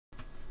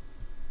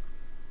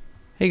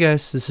Hey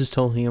guys, this is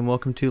Tolhi and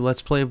welcome to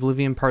Let's Play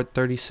Oblivion Part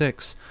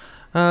 36.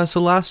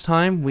 So last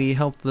time we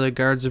helped the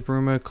guards of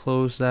Bruma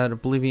close that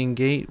Oblivion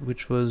gate,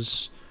 which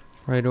was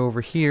right over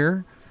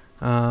here,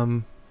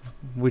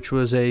 which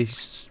was a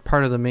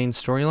part of the main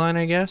storyline,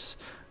 I guess.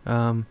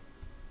 They're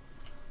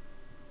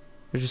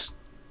just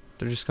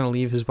gonna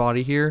leave his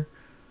body here.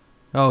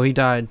 Oh, he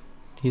died.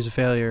 He's a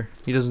failure.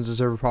 He doesn't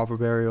deserve a proper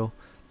burial.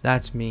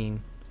 That's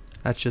mean.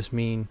 That's just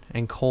mean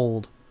and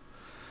cold.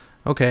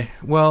 Okay,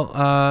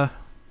 well,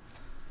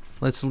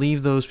 let's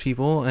leave those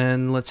people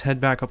and let's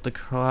head back up the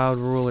Cloud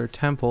Ruler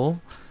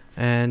Temple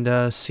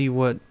and see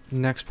what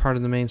next part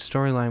of the main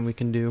storyline we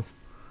can do.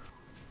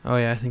 Oh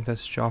yeah, I think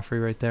that's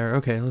Joffrey right there.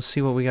 Okay, let's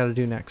see what we gotta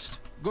do next.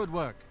 Good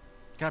work.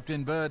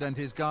 Captain Bird and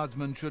his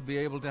guardsmen should be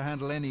able to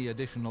handle any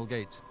additional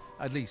gates,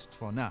 at least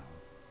for now.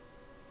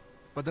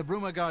 But the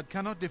Bruma Guard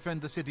cannot defend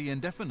the city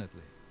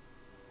indefinitely.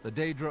 The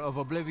Daedra of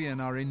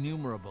Oblivion are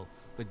innumerable.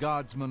 The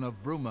guardsmen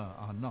of Bruma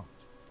are not.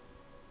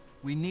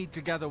 We need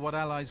to gather what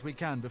allies we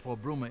can before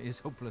Bruma is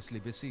hopelessly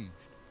besieged.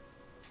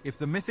 If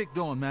the Mythic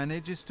Dawn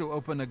manages to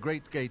open a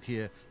great gate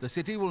here, the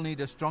city will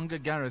need a stronger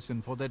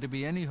garrison for there to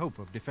be any hope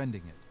of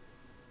defending it.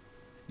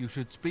 You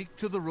should speak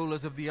to the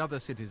rulers of the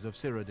other cities of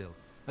Cyrodiil,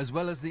 as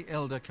well as the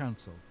Elder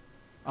Council.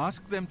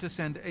 Ask them to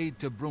send aid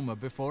to Bruma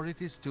before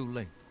it is too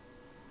late.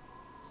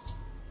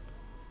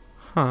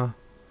 Huh.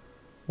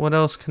 What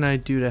else can I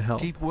do to help?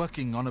 Keep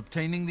working on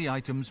obtaining the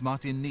items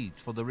Martin needs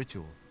for the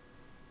ritual.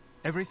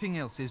 Everything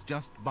else is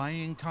just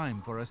buying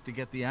time for us to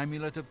get the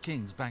Amulet of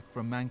Kings back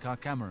from Mankar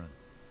Cameron.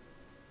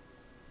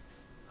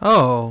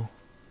 Oh.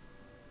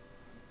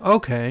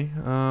 Okay.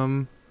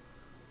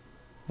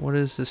 What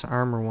is this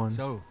armor one?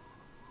 So,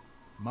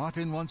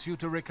 Martin wants you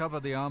to recover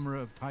the armor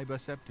of Tiber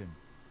Septim.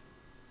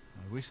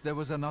 I wish there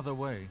was another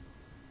way.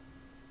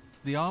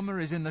 The armor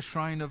is in the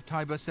shrine of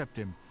Tiber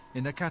Septim,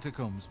 in the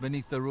catacombs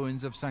beneath the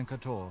ruins of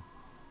Sankator,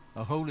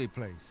 a holy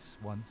place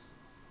once.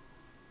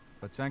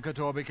 But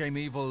Sankator became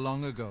evil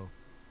long ago.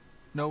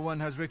 No one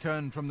has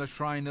returned from the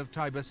shrine of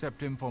Tiber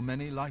Septim for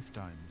many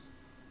lifetimes.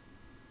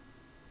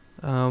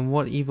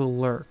 What evil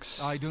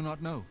lurks? I do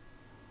not know.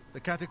 The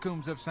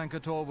catacombs of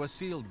Sankator were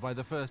sealed by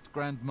the first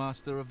Grand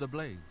Master of the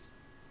Blades.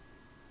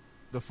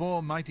 The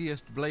four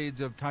mightiest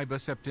blades of Tiber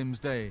Septim's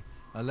day,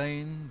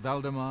 Elaine,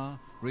 Valdemar,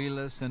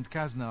 Relus, and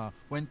Kaznar,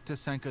 went to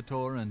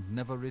Sankator and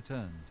never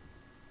returned.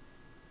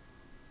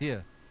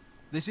 Here,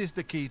 this is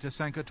the key to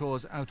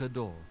Sankator's outer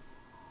door.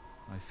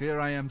 I fear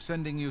I am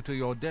sending you to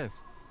your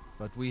death,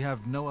 but we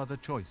have no other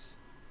choice.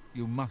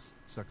 You must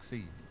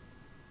succeed.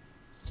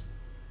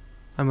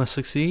 I must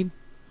succeed?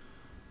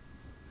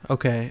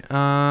 Okay,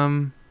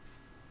 alright,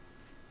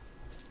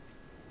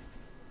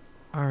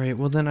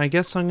 well then I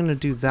guess I'm gonna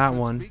do that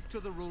one. Speak to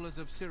the rulers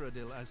of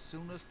Cyrodiil as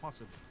soon as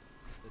possible.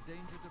 The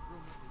danger to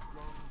Bruma is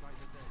growing by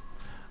the day.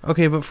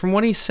 Okay, but from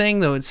what he's saying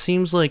though, it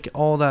seems like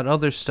all that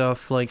other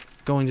stuff, like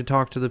going to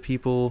talk to the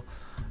people,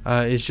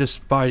 is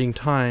just biding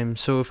time.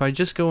 So if I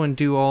just go and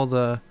do all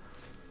the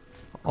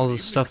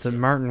stuff that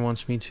Martin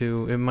wants me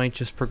to, it might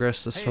just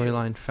progress the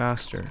storyline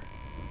faster.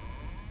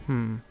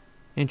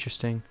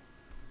 Interesting.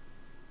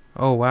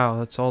 Oh wow,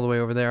 that's all the way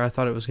over there. I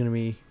thought it was gonna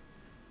be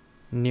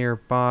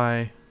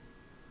nearby.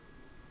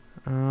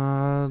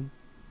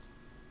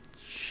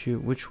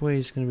 Shoot, which way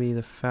is gonna be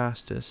the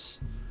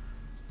fastest?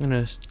 I'm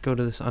gonna go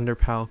to this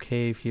Underpal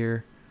cave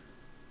here,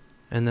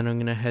 and then I'm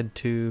gonna head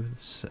to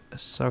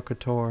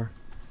Sankator.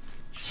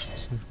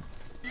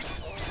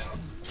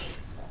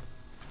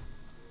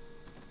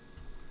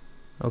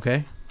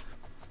 Okay.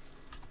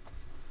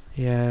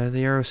 Yeah,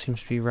 the arrow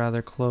seems to be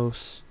rather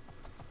close.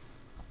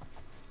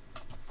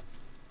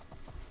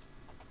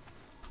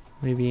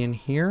 Maybe in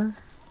here?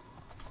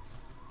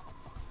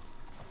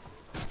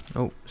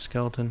 Oh,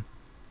 skeleton.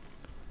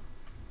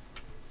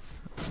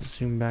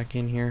 Zoom back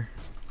in here.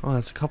 Oh,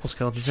 that's a couple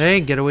skeletons.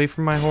 Hey, get away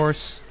from my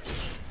horse.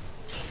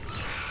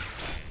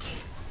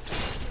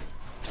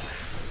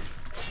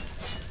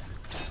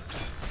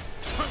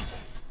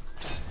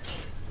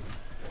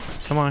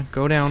 Come on,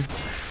 go down.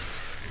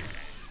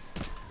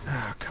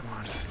 Ah, come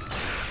on.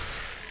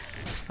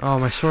 Oh,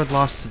 my sword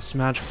lost its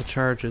magical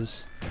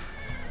charges.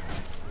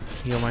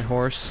 Heal my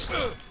horse.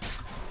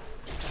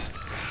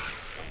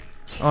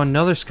 Oh,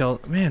 another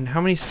skeleton. Man,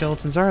 how many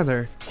skeletons are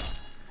there?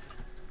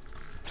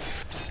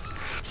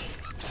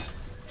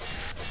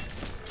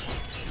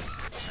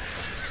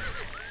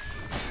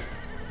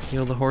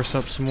 Heal the horse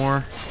up some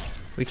more.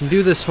 We can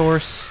do this,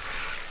 horse.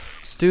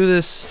 Let's do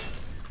this.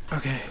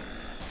 Okay.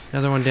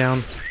 Another one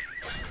down.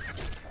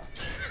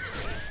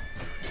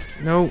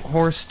 No,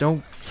 horse,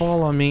 don't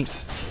fall on me.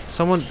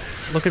 Someone,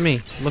 look at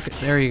me. Look at,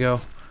 there you go.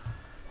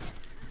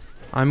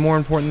 I'm more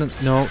important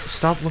than, no,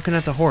 stop looking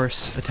at the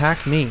horse.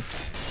 Attack me.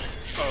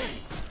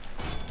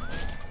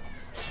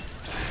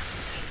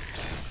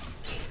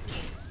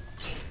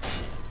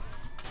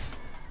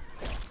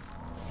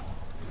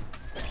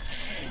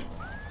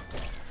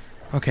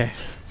 Okay.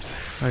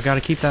 I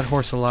gotta keep that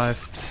horse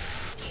alive.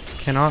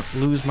 Cannot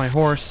lose my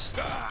horse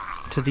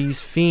to these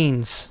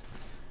fiends.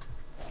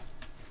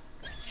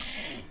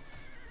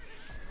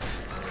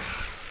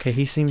 Okay,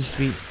 he seems to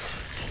be...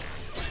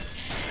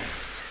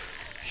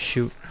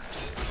 Shoot.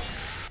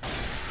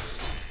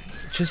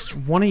 Just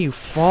one of you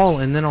fall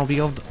and then I'll be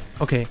able to...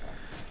 Okay.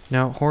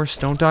 Now, horse,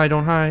 don't die,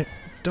 don't hide.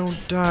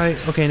 Don't die.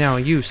 Okay, now,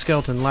 you,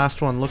 skeleton,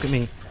 last one, look at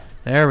me.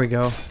 There we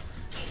go.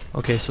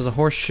 Okay, so the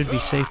horse should be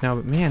safe now,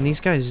 but man, these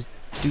guys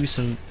do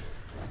some...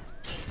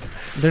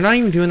 They're not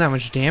even doing that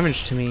much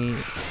damage to me.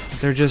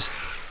 They're just...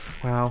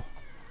 Wow.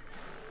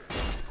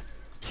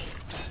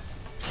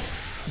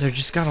 They're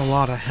just got a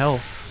lot of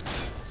health.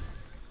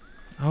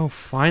 Oh,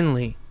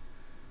 finally.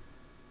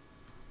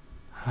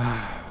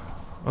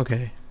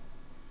 Okay.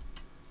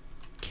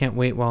 Can't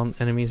wait while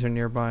enemies are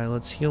nearby.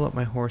 Let's heal up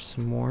my horse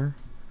some more.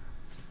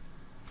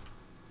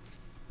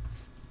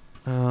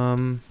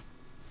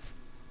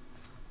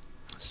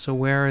 So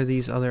where are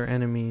these other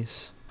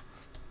enemies?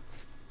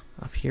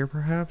 Up here,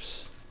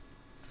 perhaps?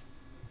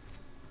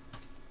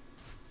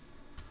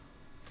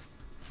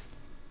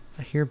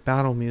 I hear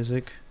battle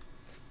music.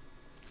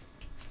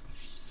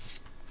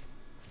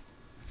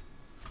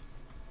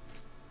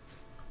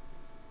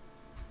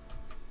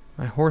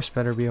 My horse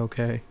better be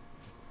okay.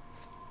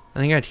 I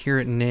think I'd hear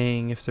it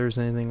neighing if there's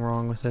anything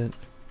wrong with it.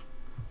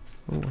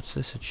 Oh, what's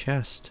this? A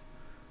chest.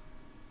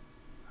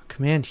 A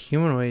command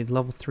humanoid,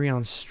 level 3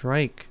 on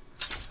strike.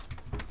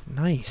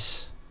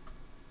 Nice.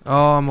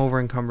 Oh, I'm over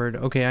encumbered.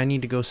 Okay, I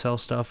need to go sell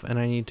stuff, and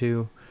I need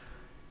to,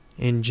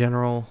 in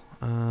general,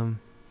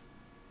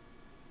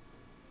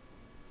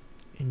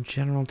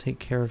 take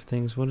care of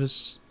things. What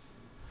is...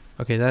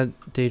 Okay, that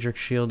Daedric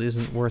shield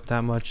isn't worth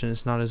that much, and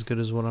it's not as good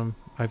as what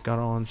I've got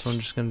on, so I'm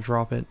just gonna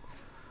drop it.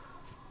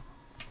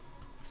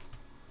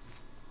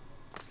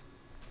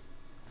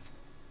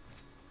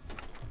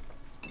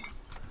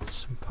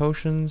 Some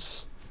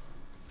potions.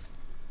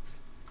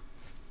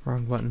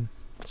 Wrong button.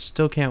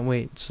 Still can't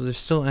wait. So there's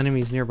still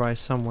enemies nearby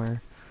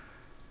somewhere.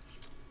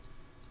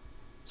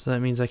 So that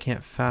means I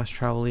can't fast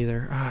travel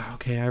either. Ah,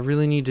 okay, I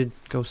really need to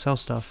go sell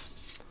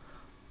stuff.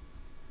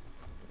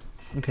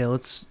 Okay,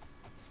 let's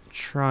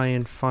try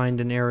and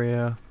find an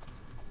area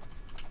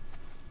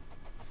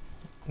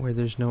where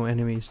there's no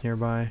enemies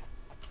nearby.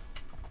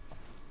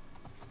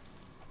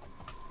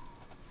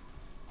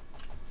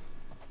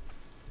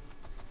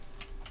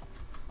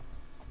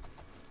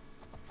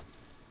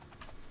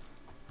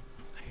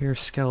 I hear a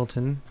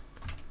skeleton.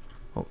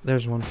 Oh,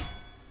 there's one.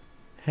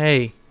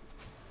 Hey!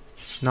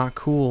 Not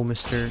cool,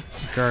 Mr.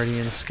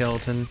 Guardian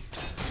Skeleton.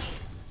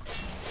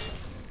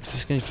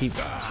 Just gonna keep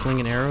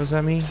flinging arrows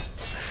at me?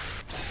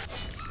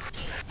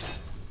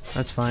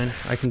 That's fine.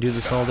 I can do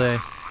this all day.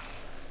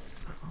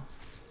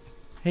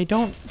 Hey,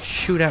 don't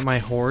shoot at my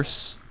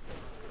horse.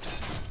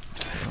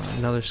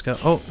 Another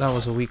skeleton. Oh, that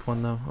was a weak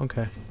one, though.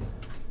 Okay.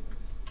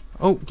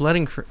 Oh,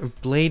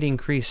 blade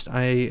increased.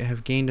 I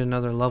have gained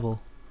another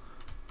level.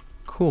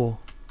 Cool.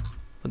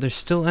 But there's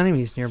still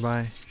enemies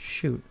nearby.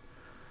 Shoot.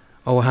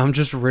 Oh, I'm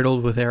just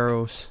riddled with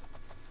arrows.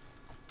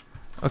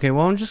 Okay,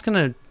 well, I'm just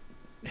gonna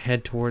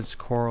head towards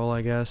Coral,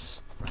 I guess.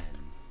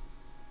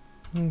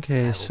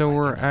 Okay, so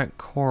we're at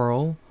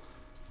Coral.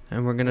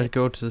 And we're gonna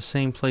go to the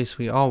same place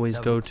we always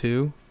go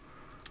to.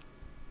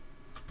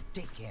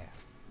 Take care.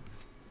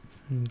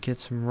 And get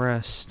some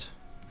rest.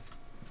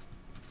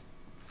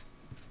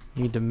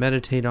 Need to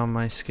meditate on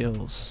my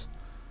skills.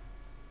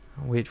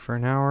 I'll wait for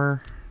an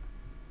hour.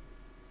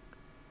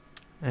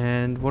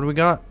 And what do we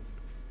got?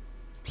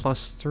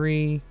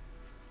 +3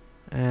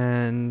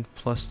 and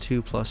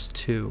 +2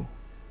 +2.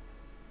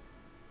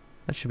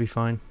 That should be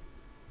fine.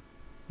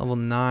 Level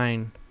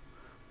 9.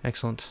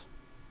 Excellent.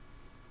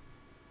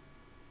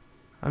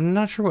 I'm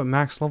not sure what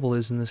max level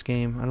is in this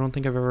game. I don't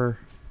think I've ever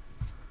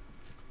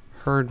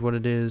heard what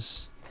it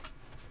is.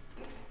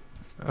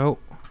 Oh,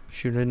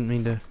 shoot, I didn't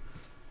mean to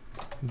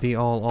be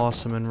all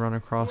awesome and run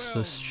across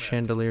this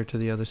chandelier to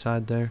the other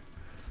side there.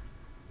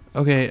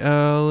 Okay,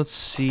 let's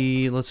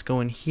see. Let's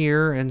go in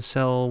here and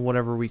sell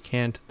whatever we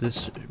can to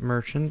this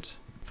merchant.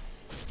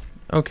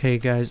 Okay,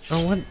 guys.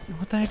 Oh,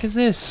 what the heck is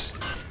this?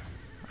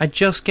 I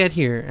just get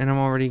here and I'm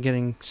already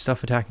getting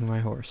stuff attacking my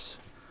horse.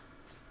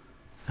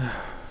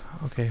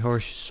 Okay,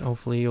 horse,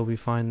 hopefully you'll be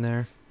fine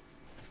there.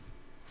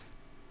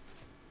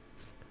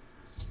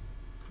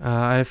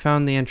 I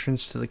found the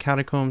entrance to the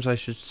catacombs. I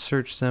should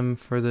search them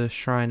for the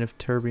shrine of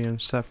Tiber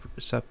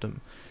Septim.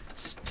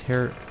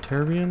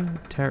 Terbion?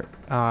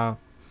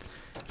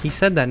 He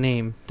said that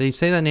name. They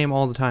say that name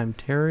all the time.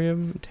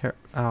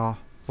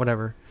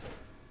 Whatever.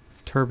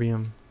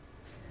 Terbium.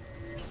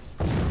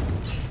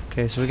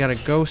 Okay, so we got a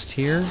ghost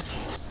here.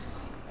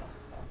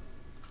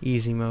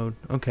 Easy mode.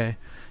 Okay.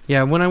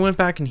 Yeah, when I went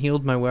back and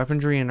healed my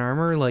weaponry and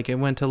armor, like, it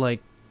went to,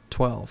 like,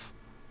 12.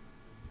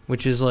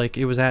 Which is, like,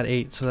 it was at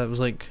 8, so that was,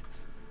 like,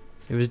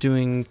 it was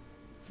doing,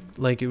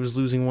 like, it was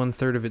losing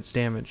 1/3 of its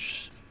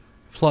damage.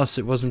 Plus,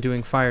 it wasn't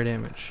doing fire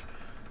damage.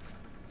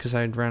 Because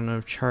I had run out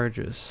of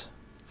charges.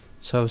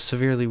 So I was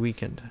severely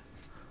weakened.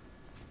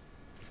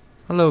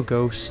 Hello,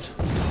 ghost.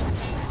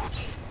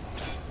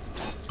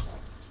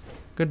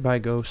 Goodbye,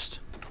 ghost.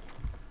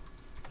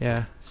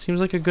 Yeah, seems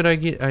like a good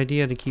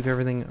idea to keep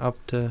everything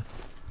up to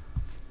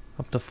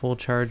full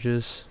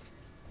charges.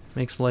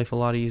 Makes life a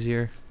lot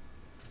easier.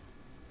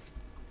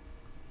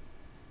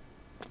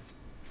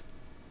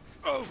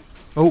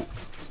 Oh!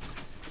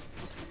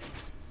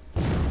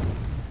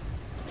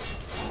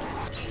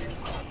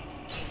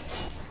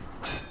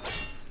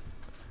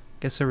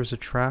 Guess there was a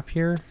trap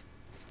here.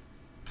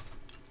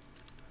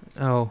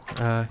 Oh,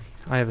 I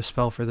have a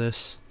spell for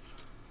this.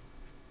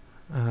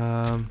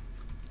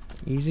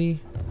 Easy.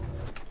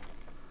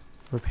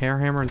 Repair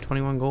hammer and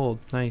 21 gold.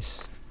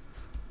 Nice.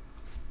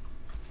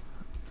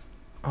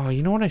 Oh,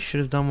 you know what I should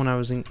have done when I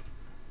was in...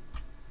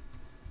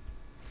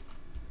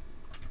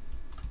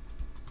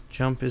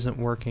 Jump isn't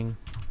working.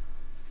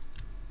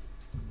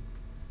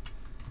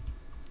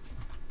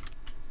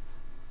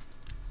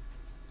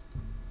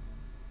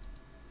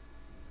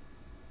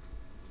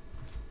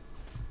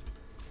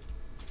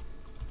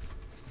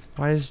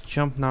 Why is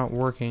jump not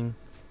working?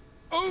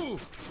 Oh!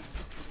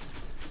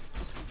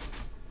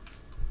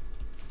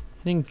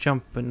 Hitting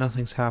jump, but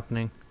nothing's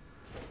happening.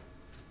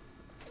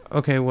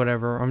 Okay,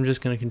 whatever. I'm just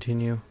gonna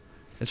continue.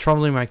 It's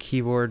probably my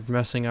keyboard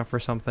messing up or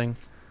something.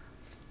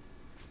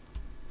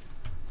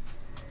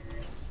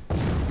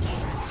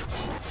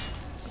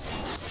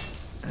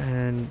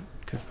 And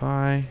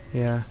goodbye.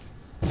 Yeah.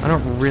 I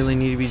don't really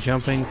need to be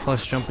jumping,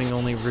 plus jumping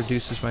only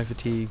reduces my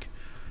fatigue.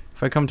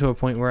 If I come to a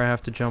point where I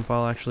have to jump,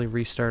 I'll actually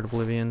restart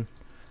Oblivion,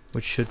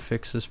 which should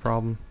fix this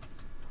problem.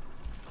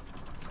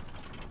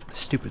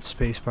 Stupid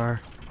spacebar.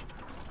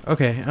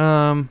 Okay,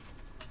 I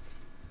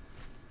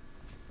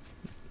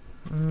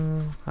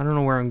don't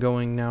know where I'm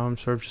going now. I'm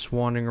sort of just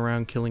wandering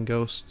around killing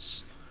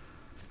ghosts.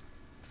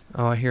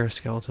 Oh, I hear a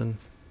skeleton.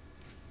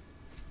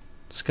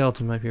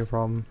 Skeleton might be a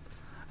problem.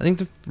 I think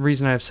the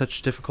reason I have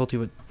such difficulty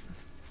with...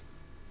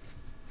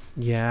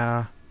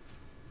 Yeah.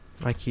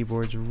 My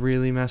keyboard's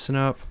really messing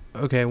up.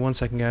 Okay, 1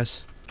 second,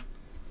 guys.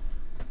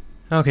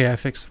 Okay, I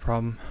fixed the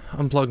problem.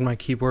 Unplugged my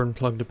keyboard and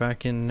plugged it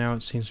back in, and now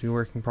it seems to be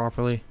working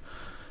properly.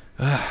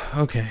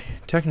 Okay,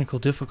 technical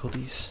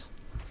difficulties.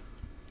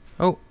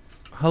 Oh,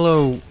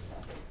 hello,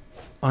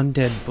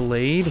 undead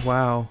blade.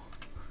 Wow,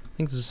 I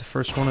think this is the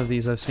first one of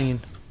these I've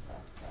seen.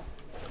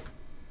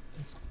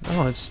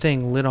 Oh, it's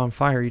staying lit on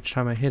fire each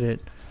time I hit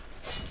it.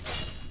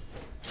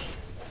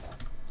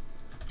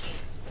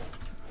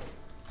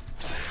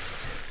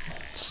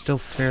 It's still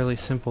fairly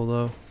simple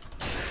though.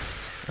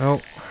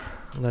 Oh,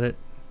 let it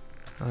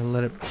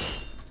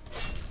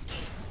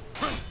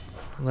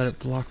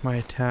block my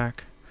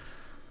attack.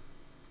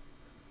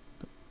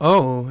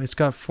 Oh, it's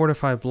got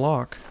fortify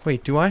block.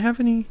 Wait, do I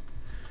have any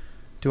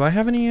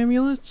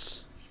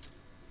amulets?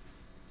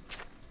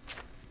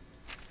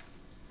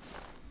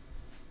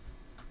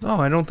 Oh,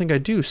 I don't think I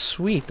do.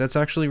 Sweet, that's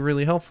actually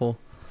really helpful.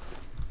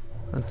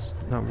 That's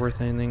not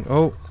worth anything.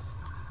 Oh.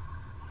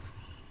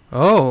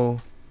 Oh.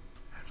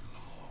 At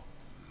long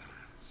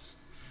last,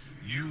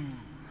 you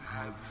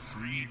have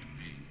freed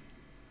me.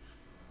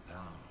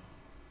 Now,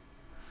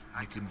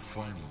 I can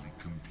finally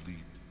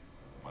complete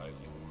my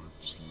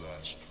lord's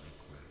last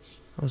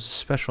request. That was a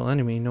special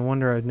enemy. No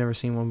wonder I'd never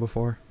seen one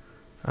before.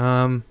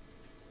 I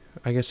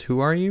guess who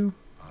are you?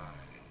 I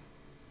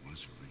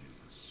was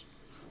Realus,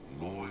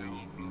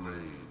 loyal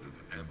blade of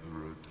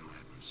Emperor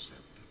Tiber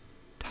Septim.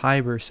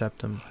 Tiber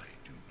Septim. I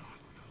do not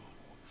know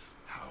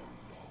how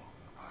long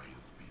I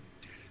have been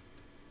dead.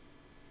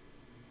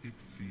 It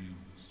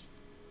feels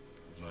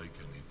like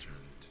an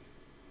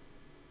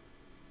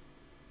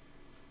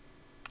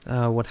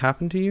eternity. What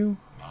happened to you?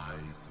 My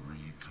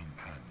 3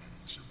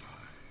 companions and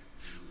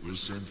I were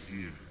sent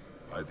here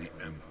by the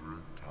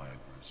Emperor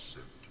Tiber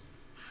Septim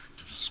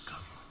to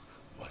discover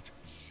what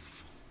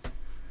evil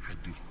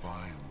had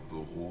defiled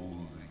the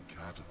holy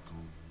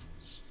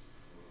catacombs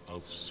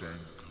of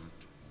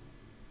Sankert.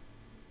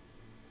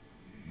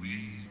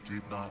 We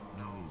did not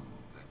know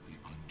that the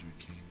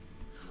Underking,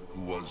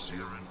 who was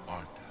here an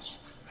artist,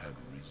 had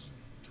risen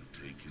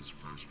to take his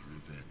first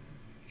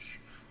revenge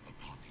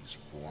upon his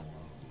former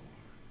lord.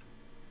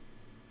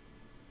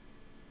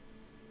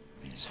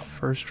 His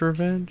first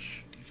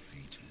revenge?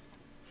 Defeated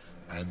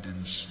and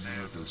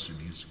ensnared us in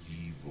his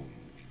evil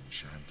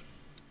enchantment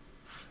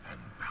and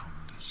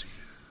bound us here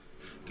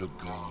to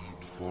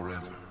guard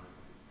forever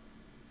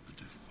the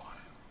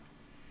defiled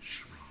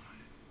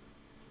shrine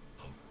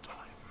of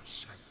Tiber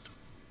Septim.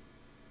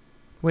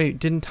 Wait,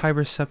 didn't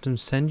Tiber Septim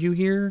send you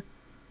here?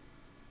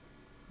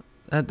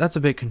 That's a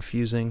bit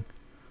confusing.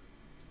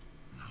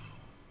 No,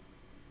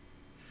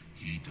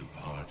 he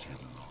departed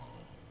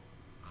long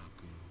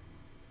ago,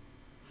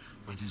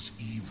 but his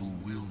evil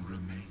will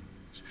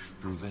remains,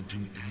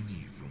 preventing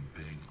any from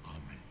paying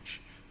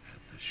homage at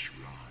the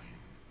shrine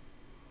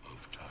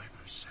of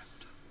Tiber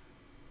Septim.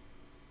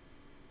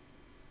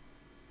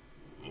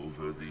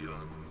 Over the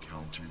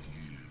uncounted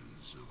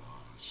years of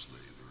our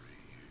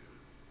slavery here,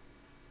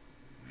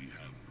 we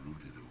have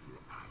brooded over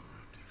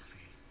our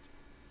defeat.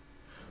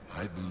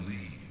 I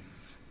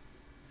believe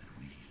that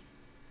we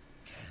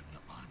can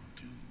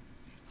undo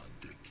the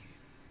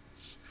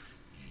Underking's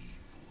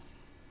evil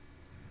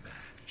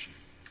magic.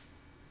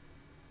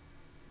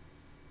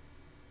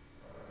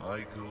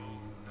 I go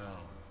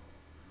now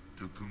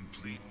to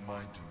complete my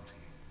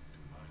duty to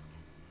my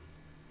lord.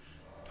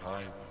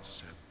 Tiber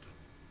Septim.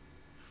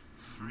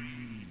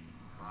 Free,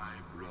 my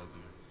brothers,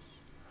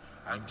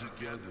 and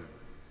together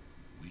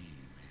we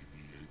may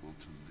be able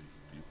to lift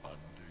the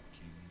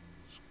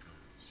Underking's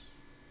curse.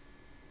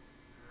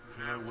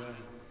 Farewell.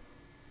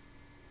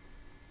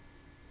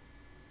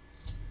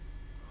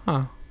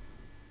 Huh.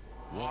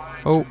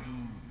 Why Oh. do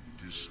you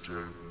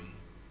disturb me?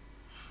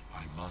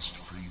 I must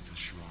free the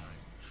shrine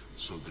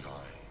so that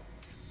I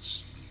can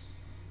sleep.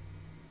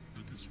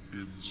 It has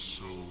been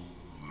so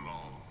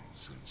long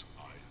since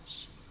I have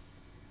slept.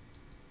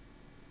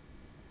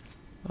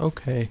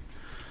 Okay.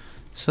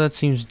 So that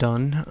seems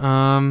done.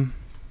 I'm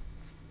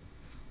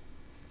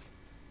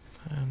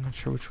not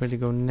sure which way to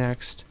go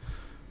next.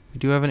 We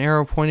do have an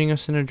arrow pointing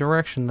us in a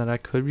direction that I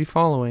could be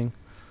following.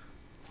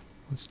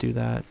 Let's do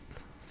that.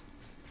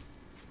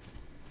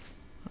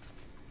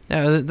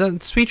 Yeah,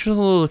 that speech was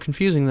a little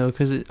confusing though,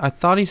 because I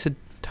thought he said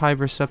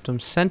Tiber Septim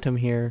sent him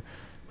here,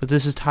 but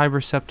this is Tiber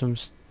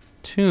Septim's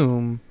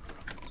tomb.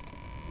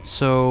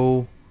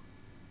 So,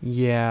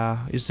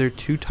 yeah, is there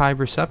two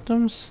Tiber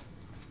Septims?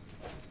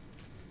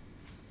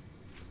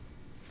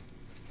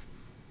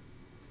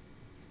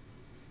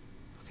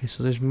 Okay,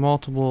 so there's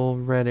multiple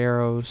red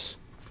arrows.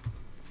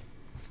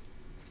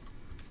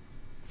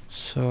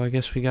 So I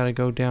guess we gotta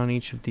go down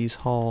each of these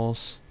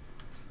halls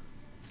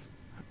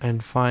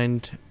and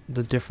find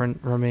the different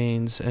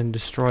remains and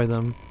destroy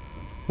them.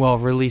 Well,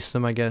 release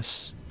them, I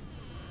guess.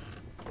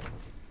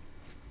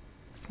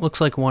 Looks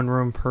like one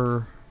room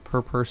per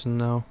person,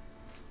 though.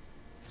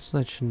 So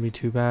that shouldn't be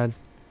too bad.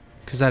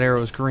 Because that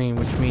arrow is green,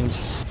 which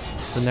means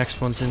the next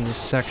one's in this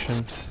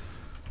section.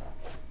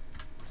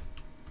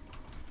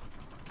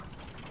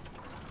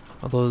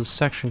 Although this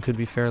section could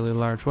be fairly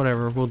large.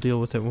 Whatever, we'll deal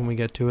with it when we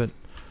get to it.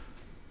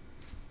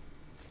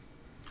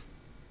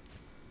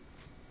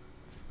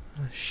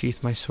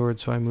 Sheath my sword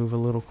so I move a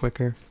little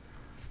quicker.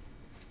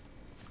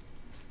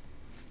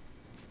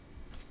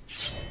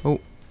 Oh,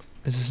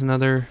 is this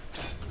another?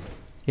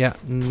 Yeah,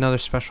 another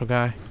special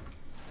guy.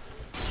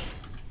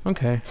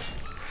 Okay.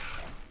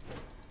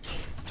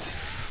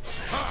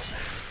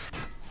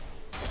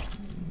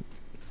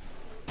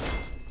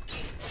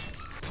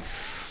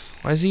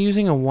 Why is he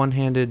using a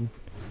one-handed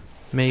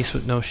mace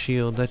with no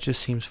shield? That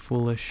just seems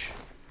foolish.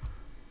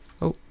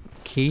 Oh,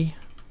 key.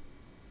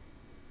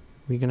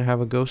 We gonna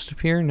have a ghost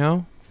appear?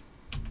 No?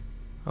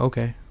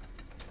 Okay.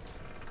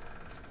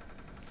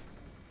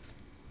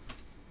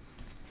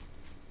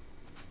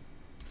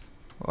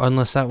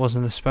 Unless that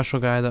wasn't a special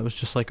guy, that was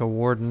just like a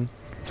warden.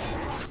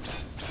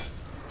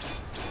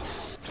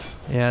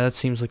 Yeah, that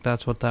seems like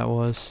that's what that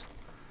was.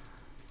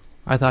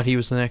 I thought he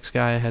was the next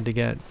guy I had to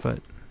get, but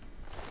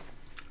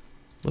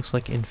looks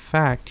like in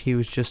fact he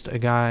was just a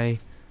guy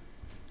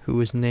who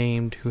was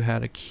named who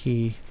had a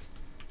key.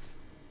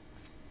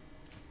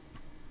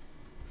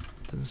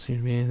 Doesn't seem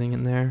to be anything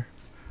in there.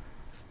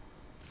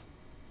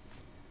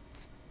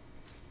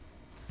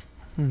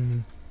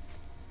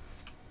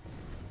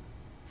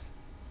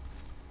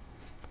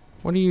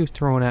 What are you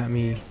throwing at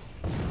me?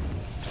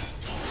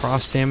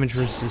 Frost damage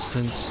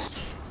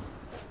resistance.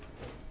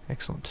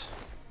 Excellent.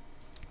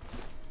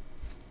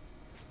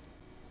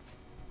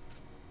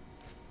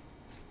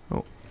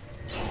 Oh,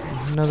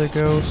 another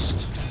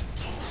ghost.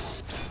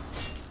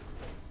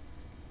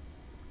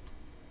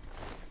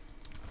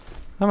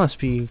 That must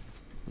be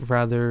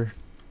rather,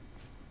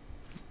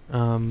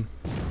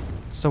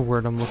 what's the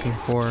word I'm looking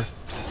for?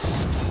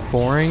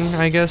 Boring,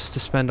 I guess, to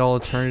spend all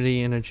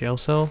eternity in a jail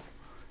cell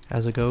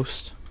as a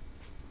ghost.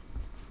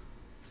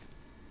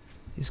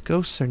 These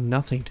ghosts are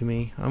nothing to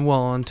me.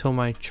 Well, until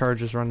my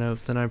charges run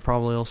out, then I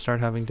probably will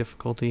start having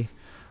difficulty.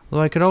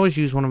 Although I could always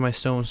use one of my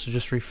stones to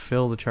just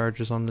refill the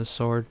charges on this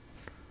sword.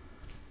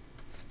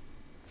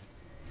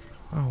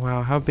 Oh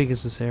wow, how big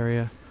is this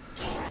area?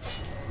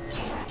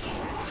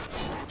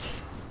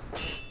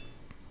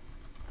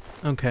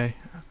 Okay.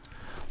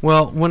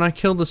 Well, when I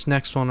kill this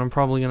next one, I'm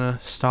probably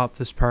gonna stop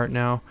this part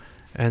now,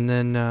 and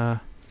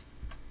then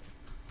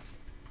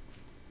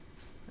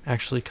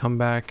actually come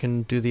back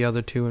and do the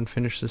other two and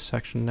finish this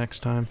section next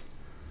time.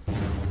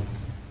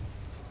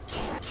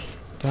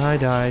 Die,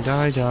 die,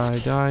 die, die,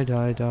 die,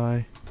 die,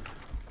 die.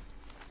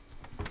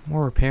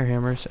 More repair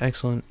hammers,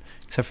 excellent.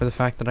 Except for the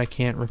fact that I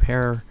can't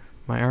repair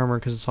my armor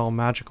because it's all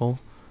magical.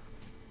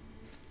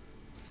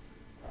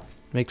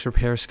 Makes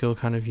repair skill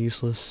kind of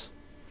useless.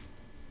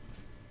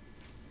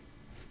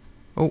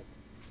 Oh,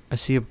 I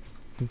see a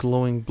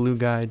glowing blue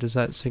guy. Does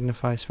that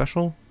signify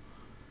special?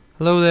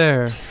 Hello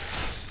there.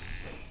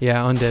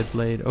 Yeah, undead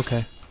blade.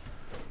 Okay.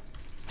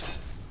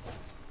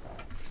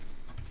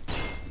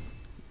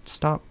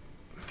 Stop.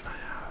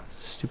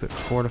 Stupid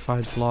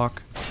fortified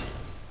block.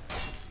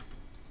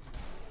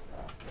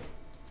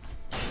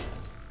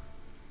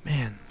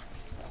 Man.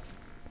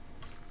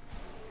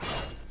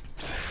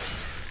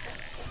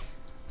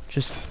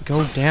 Just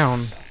go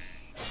down.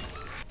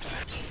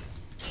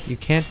 You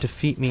can't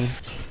defeat me.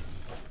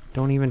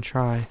 Don't even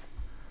try.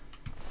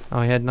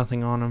 Oh, he had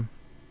nothing on him.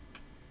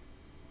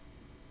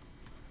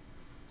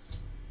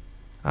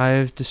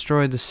 I've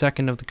destroyed the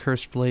second of the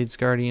Cursed Blade's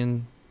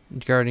guardian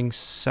guarding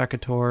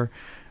Sakator,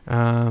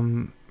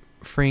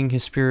 freeing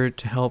his spirit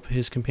to help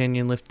his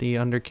companion lift the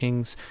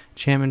Underking's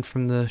enchantment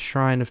from the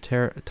shrine of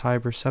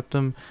Tiber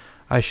Septim.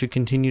 I should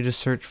continue to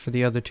search for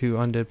the other 2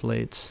 undead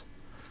blades.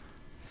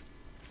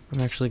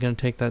 I'm actually going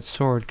to take that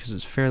sword because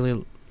it's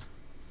fairly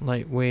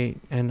lightweight,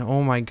 and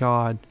oh my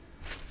god.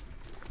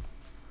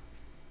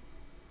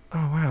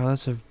 Oh wow,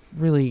 that's a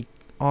really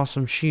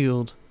awesome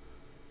shield.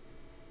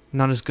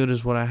 Not as good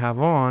as what I have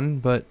on,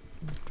 but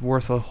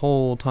worth a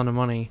whole ton of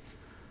money.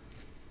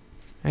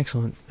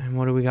 Excellent. And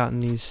what do we got in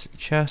these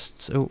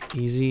chests? Oh,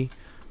 easy.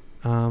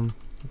 I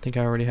think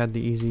I already had the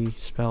easy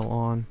spell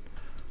on.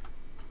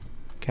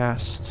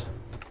 Cast.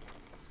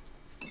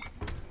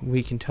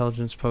 Weak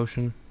intelligence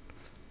potion.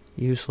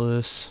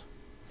 Useless.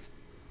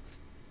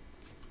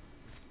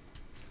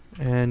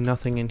 And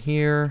nothing in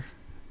here.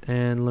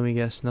 And let me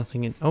guess,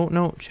 nothing in... Oh,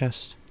 no,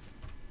 chest.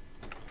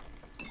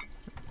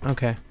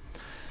 Okay.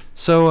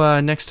 So,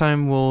 next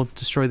time we'll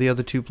destroy the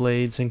other 2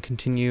 blades and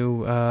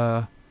continue,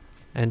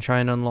 and try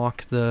and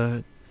unlock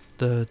the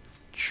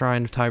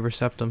Shrine of Tiber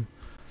Septim.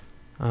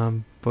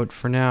 But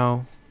for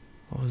now...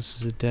 Oh, this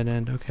is a dead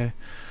end, okay.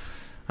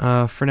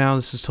 For now,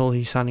 this is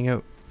Tully signing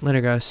out.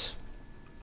 Later, guys.